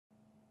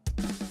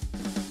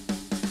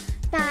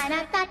ラ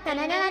タタ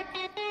ララ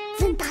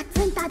ツンタ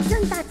ツンタツ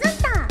ンタツンタツン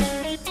タツン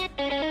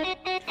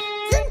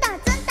タ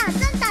ツ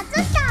ンタツ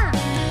ンタ。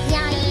い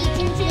や、いい一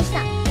日でした。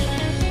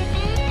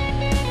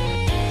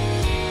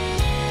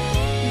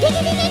デゲ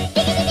デゲ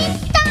デゲデゲ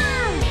ッタ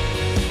ー。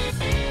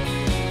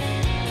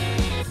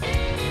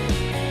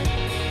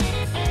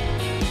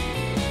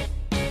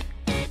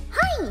は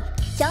い、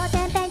頂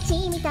点ペンチ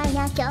みたい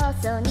な競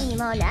争に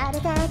もられ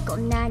て、こ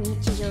んな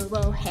日常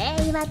を平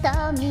和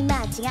と見間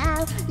違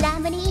うラ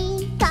ンボ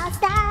にコース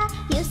ター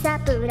揺さ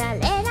ぶられ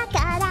な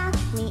がら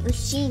見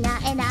失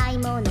えない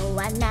もの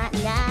は何だ。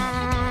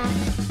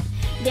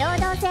平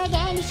等性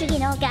原理主義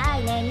の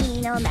概念に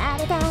飲ま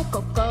れて、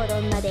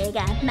心まで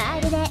がま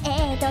るで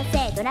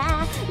生徒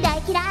な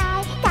大嫌い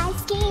大好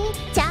き、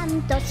ちゃ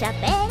んと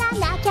喋ら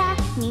なきゃ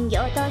人形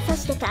とそ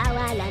して変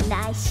わら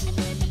ないし、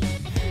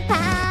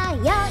早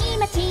い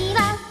街を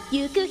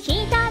行く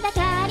人ば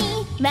か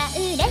り、まあ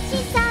嬉し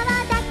そう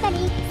だったり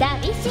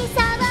寂しそ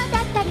う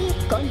だったり、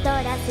コント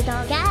ラスト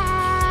が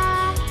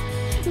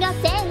五線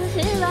譜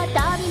を飛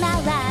び回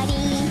り、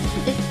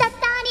歌と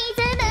リズ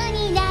ムに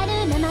なる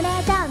ままで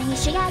どんに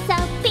シュガー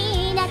ソングピ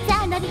ーナッツ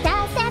のビター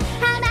ステッ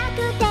プ、甘く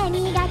て苦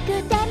く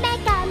て目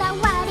が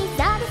回り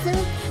そうです。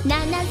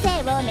南南西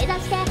を目指し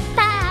てパ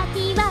ーテ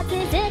ィーを続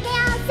けよ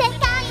う、世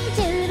界中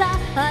を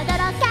驚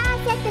か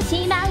せて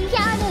しまう夜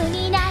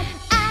になる。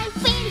I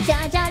feel 上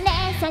々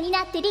連鎖に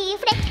なってリ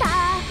フレクト。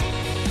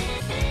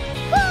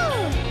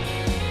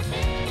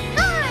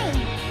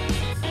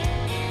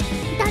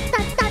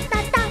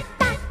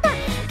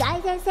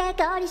成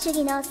功理主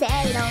義の正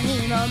論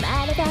にも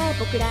まれて、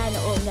僕らの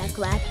音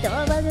楽は道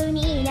具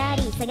にな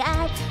り下が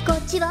る。こ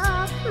っちを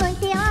向い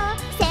てよ、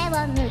背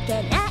を向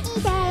けない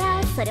で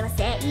よ、それは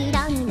正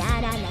論にな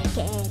らない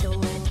けど。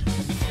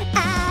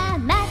ああ、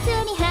祭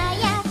り早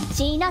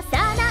しのそ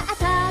の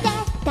後で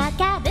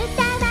高ぶっ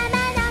たまま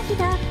の人、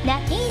泣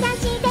き出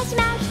してし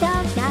まう人、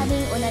多分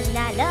同じだ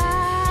ろ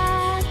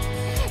う。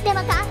でも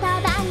言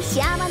葉にし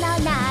ようものな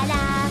ら、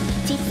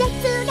稚拙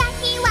が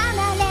極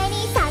まれに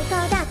最高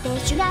だって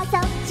シュガーソ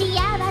ング、幸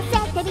せ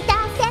ってビター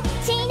ステップ、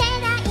死ね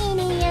ない理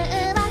由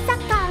をそ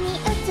こに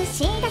映し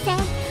出せ。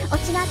落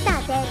ちがった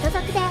って土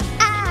足で明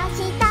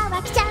日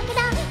は来ちゃうけど、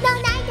脳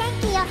内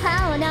天気予報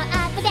のア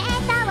ップデー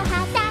トを果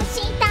たし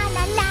たな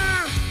ら、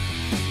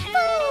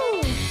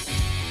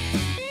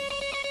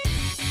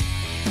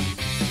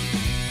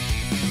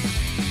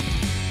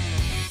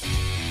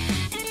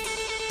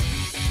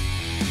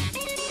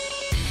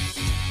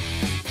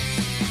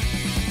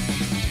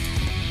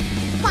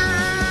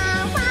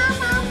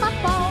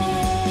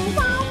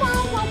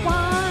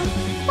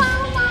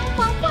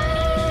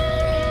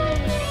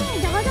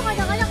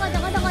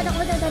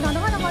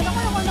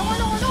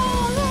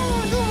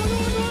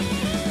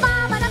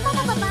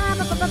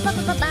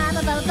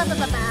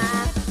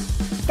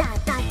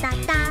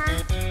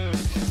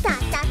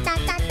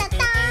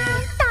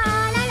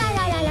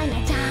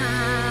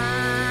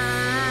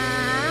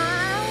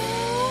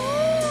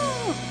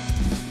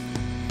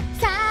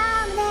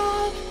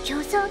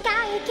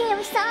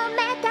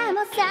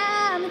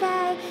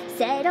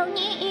正論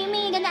に意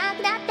味がな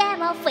くなって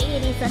もフィー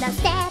リングな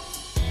ステッ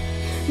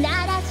プ鳴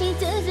らし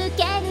続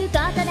けるこ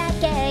とだ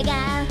けが、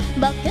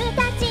僕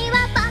たちは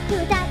僕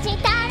たち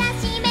たら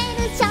しめ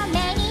る証明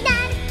にな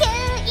る。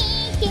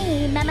QED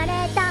ママレ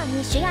ート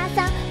にシュガー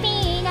ソングピ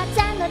ーナッツ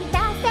のビタ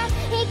ーステッ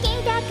プ、生き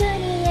てく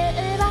理由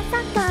をそ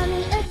こ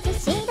に映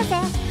し出せ。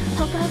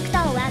ホクホクと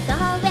は公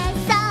園、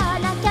そ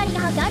の距離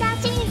が誇ら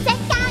しい、世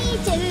界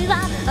中を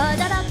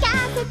驚か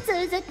せ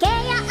続けよ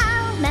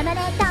う。ママレ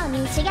ート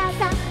にシュガー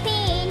ソング